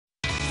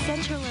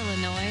Central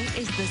Illinois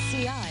is the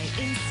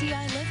CI in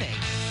CI Living.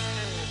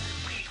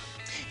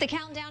 The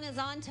countdown is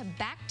on to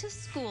back to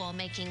school,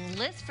 making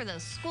lists for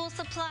those school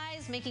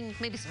supplies, making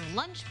maybe some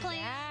lunch plans.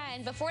 Yeah,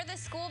 and before the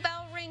school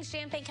bell rings,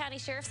 Champaign County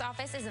Sheriff's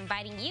Office is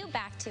inviting you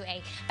back to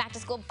a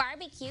back-to-school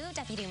barbecue.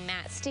 Deputy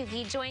Matt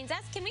Stuckey joins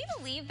us. Can we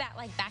believe that,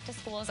 like, back to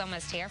school is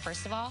almost here,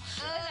 first of all?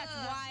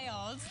 That's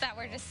wild that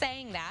we're just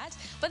saying that.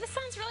 But this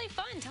sounds really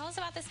fun. Tell us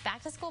about this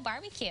back-to-school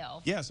barbecue.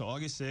 Yeah, so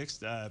August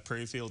 6th,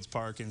 Prairie Fields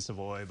Park in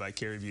Savoy by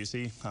Carrie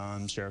Busey.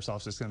 Sheriff's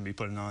Office is going to be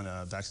putting on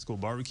a back-to-school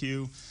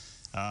barbecue.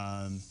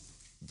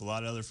 A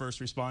lot of other first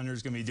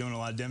responders going to be doing a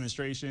lot of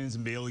demonstrations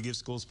and be able to give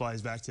school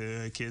supplies back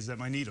to kids that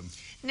might need them.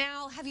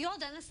 Now, have you all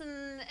done this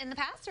in the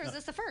past, or is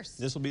this the first?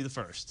 This will be the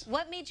first.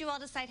 What made you all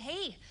decide,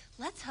 hey,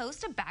 let's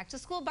host a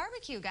back-to-school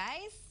barbecue,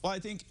 guys? Well, I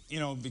think,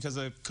 because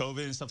of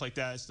COVID and stuff like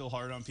that, it's still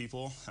hard on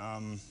people.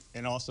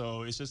 And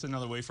also, it's just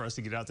another way for us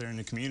to get out there in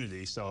the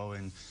community. So,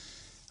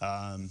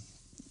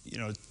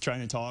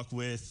 trying to talk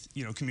with,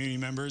 community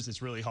members,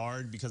 it's really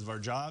hard because of our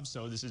jobs.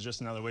 So this is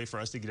just another way for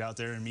us to get out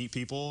there and meet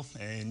people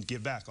and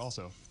give back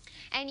also.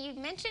 And you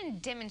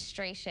mentioned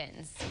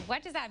demonstrations.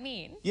 What does that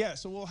mean? Yeah,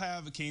 so we'll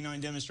have a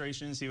canine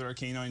demonstration, see what our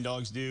canine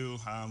dogs do.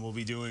 We'll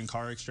be doing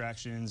car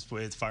extractions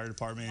with fire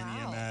department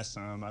and EMS.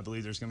 I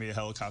believe there's going to be a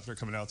helicopter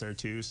coming out there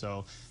too.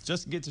 So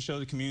just get to show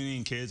the community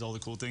and kids all the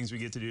cool things we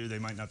get to do they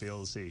might not be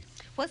able to see.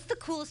 What's the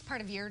coolest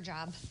part of your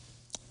job?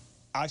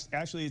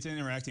 Actually, it's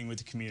interacting with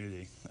the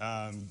community,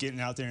 getting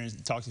out there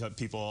and talking to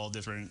people, all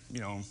different,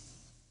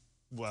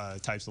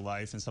 types of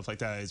life and stuff like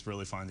that. It's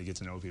really fun to get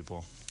to know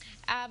people.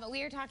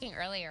 We were talking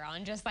earlier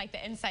on just like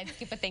the inside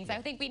scoop of things.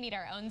 I think we need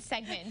our own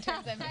segment in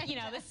terms of,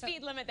 the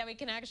speed limit that we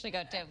can actually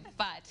go to.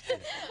 But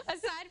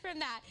aside from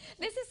that,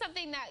 this is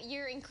something that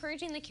you're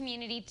encouraging the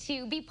community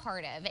to be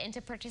part of and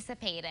to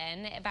participate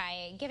in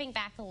by giving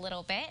back a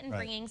little bit and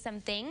bringing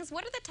some things.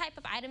 What are the type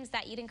of items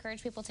that you'd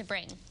encourage people to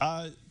bring?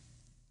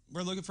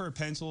 We're looking for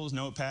pencils,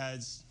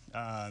 notepads,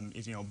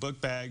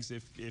 book bags,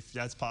 if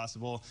that's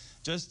possible.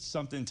 Just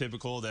something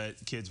typical that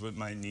kids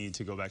might need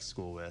to go back to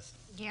school with.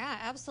 Yeah,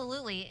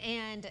 absolutely.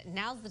 And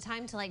now's the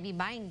time to be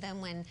buying them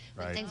when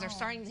things are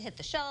starting to hit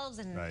the shelves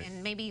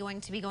and maybe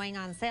going to be going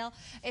on sale.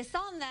 I saw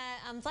on that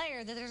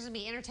flyer that there's going to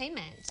be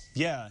entertainment.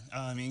 Yeah,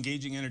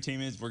 engaging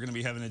entertainment. We're going to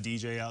be having a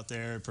DJ out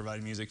there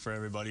providing music for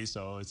everybody,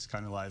 so it's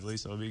kind of lively,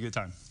 so it'll be a good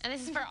time. And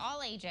this is for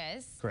all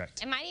ages.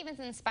 Correct. It might even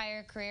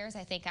inspire careers,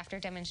 I think, after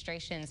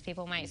demonstrations.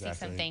 People might see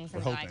some things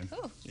and be like,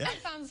 ooh, that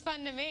sounds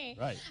fun to me.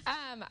 Right.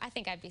 I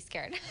think I'd be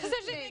scared,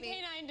 especially the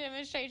canine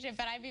demonstration,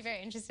 but I'd be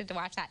very interested to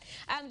watch that.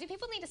 Do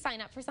people need to sign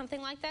up for something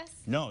like this?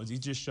 No, you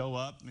just show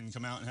up and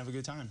come out and have a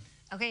good time.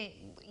 Okay,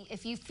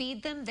 if you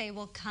feed them, they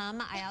will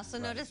come. I also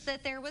noticed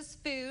that there was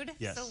food.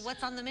 Yes. So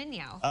what's on the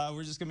menu?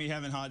 We're just going to be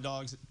having hot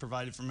dogs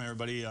provided from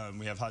everybody.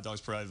 We have hot dogs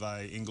provided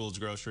by Ingold's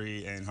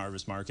Grocery and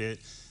Harvest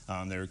Market.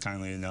 They were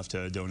kindly enough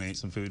to donate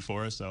some food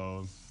for us,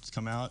 so just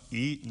come out,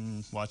 eat,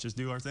 and watch us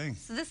do our thing.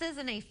 So this is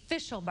an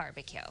official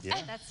barbecue. Yeah.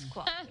 That's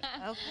cool.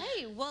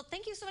 Okay, well,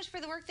 thank you so much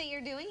for the work that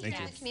you're doing here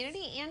in the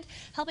community and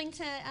helping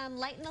to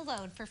lighten the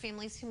load for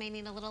families who may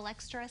need a little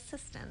extra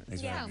assistance.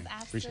 Exactly. Yeah,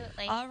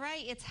 absolutely. All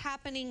right, it's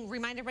happening.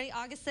 Remind everybody,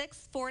 August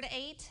 6th, 4 to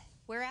 8.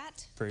 We're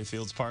at Prairie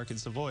Fields Park in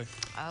Savoy.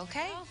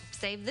 Okay,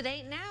 save the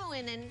date now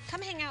and then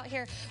come hang out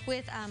here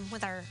with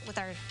our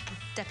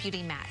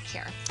Deputy Matt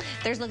here.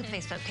 There's a look at the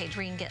Facebook page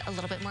where you can get a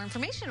little bit more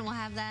information, and we'll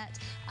have that,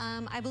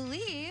 I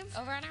believe,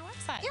 over on our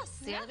website.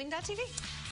 Yes, CILiving.tv.